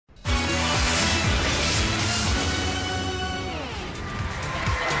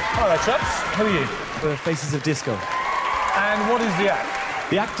Hello, chaps. Who are you? We're Faces of Disco. And what is the act?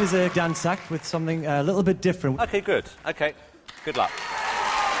 The act is a dance act with something a little bit different. OK, good. OK. Good luck.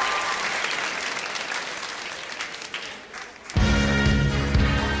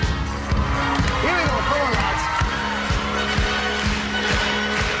 Here we go. Come on, lads.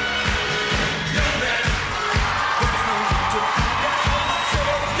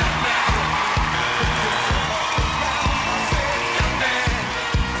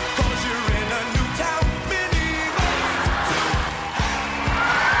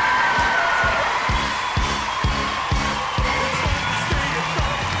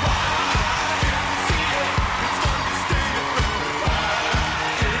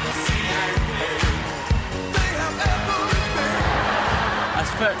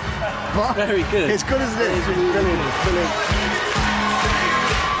 What? Very good. It's good, isn't it? It's brilliant. It's brilliant.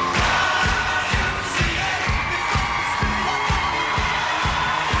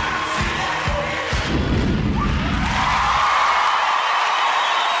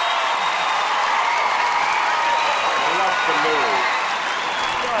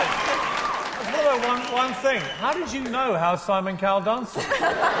 Right. One thing. How did you know how Simon Cowell dances?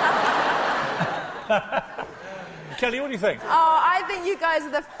 Kelly, what do you think? Oh, I think you guys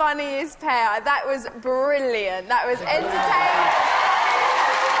are the funniest pair. That was brilliant. That was entertaining.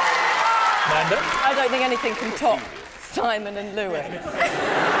 Amanda? I don't think anything can top Simon and Louis.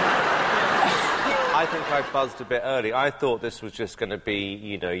 I think I buzzed a bit early. I thought this was just going to be,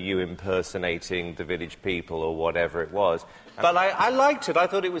 you know, you impersonating the village people or whatever it was. But I liked it. I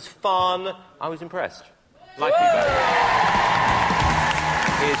thought it was fun. I was impressed. Like you both.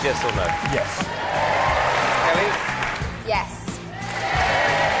 Here's yes or no. Yes. Kelly? Yes.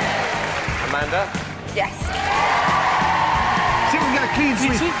 Amanda? Yes. See if we can get a clean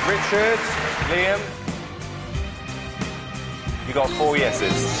sweep. Richard? Liam? You got 4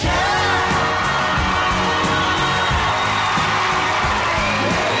 yeses.